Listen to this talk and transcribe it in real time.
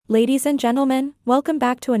Ladies and gentlemen, welcome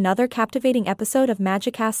back to another captivating episode of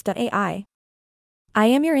Magicast.ai. I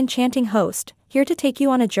am your enchanting host, here to take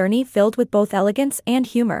you on a journey filled with both elegance and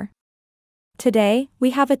humor. Today, we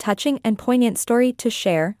have a touching and poignant story to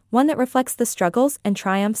share, one that reflects the struggles and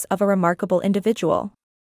triumphs of a remarkable individual.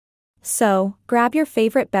 So, grab your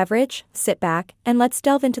favorite beverage, sit back, and let's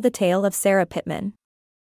delve into the tale of Sara Pittman.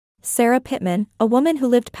 Sara Pittman, a woman who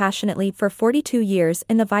lived passionately for 42 years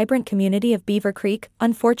in the vibrant community of Beavercreek,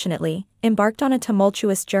 unfortunately, embarked on a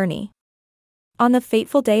tumultuous journey. On the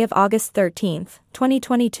fateful day of August 13,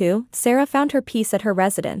 2022, Sara found her peace at her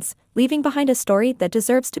residence, leaving behind a story that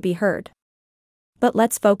deserves to be heard. But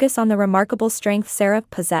let's focus on the remarkable strength Sara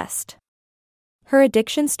possessed. Her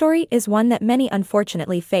addiction story is one that many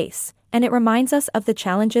unfortunately face, and it reminds us of the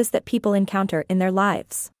challenges that people encounter in their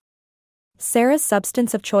lives. Sara's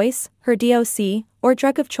substance of choice, her D.O.C, or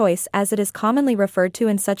drug of choice as it is commonly referred to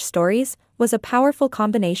in such stories, was a powerful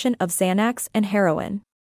combination of xanax and heroin.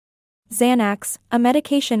 Xanax, a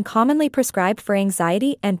medication commonly prescribed for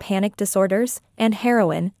anxiety and panic disorders, and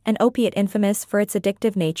heroin, an opiate infamous for its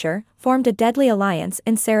addictive nature, formed a deadly alliance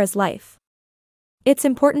in Sara's life. It's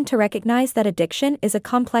important to recognize that addiction is a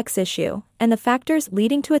complex issue, and the factors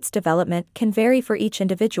leading to its development can vary for each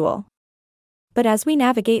individual. But as we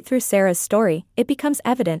navigate through Sara's story, it becomes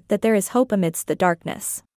evident that there is hope amidst the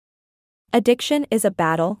darkness. Addiction is a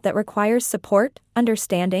battle that requires support,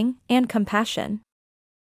 understanding, and compassion.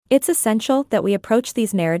 It's essential that we approach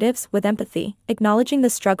these narratives with empathy, acknowledging the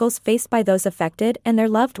struggles faced by those affected and their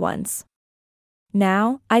loved ones.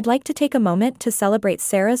 Now, I'd like to take a moment to celebrate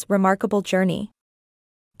Sara's remarkable journey.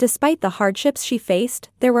 Despite the hardships she faced,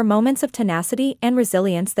 there were moments of tenacity and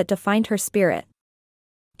resilience that defined her spirit.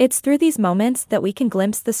 It's through these moments that we can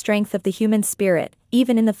glimpse the strength of the human spirit,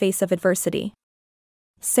 even in the face of adversity.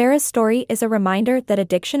 Sara's story is a reminder that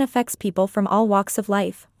addiction affects people from all walks of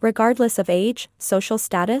life, regardless of age, social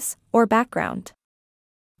status, or background.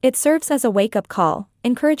 It serves as a wake-up call,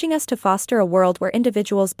 encouraging us to foster a world where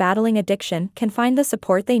individuals battling addiction can find the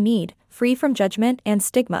support they need, free from judgment and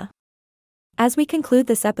stigma. As we conclude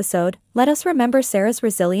this episode, let us remember Sara's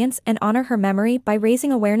resilience and honor her memory by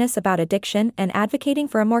raising awareness about addiction and advocating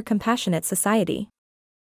for a more compassionate society.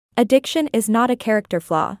 Addiction is not a character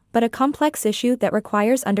flaw, but a complex issue that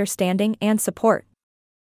requires understanding and support.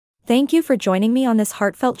 Thank you for joining me on this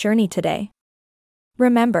heartfelt journey today.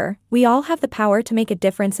 Remember, we all have the power to make a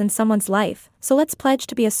difference in someone's life, so let's pledge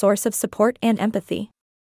to be a source of support and empathy.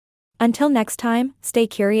 Until next time, stay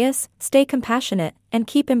curious, stay compassionate, and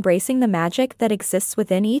keep embracing the magic that exists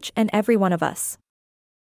within each and every one of us.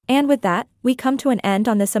 And with that, we come to an end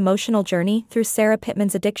on this emotional journey through Sara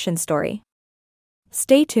Pittman's addiction story.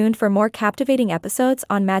 Stay tuned for more captivating episodes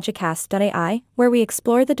on Magicast.ai, where we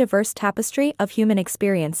explore the diverse tapestry of human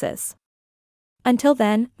experiences. Until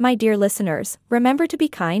then, my dear listeners, remember to be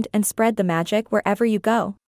kind and spread the magic wherever you go.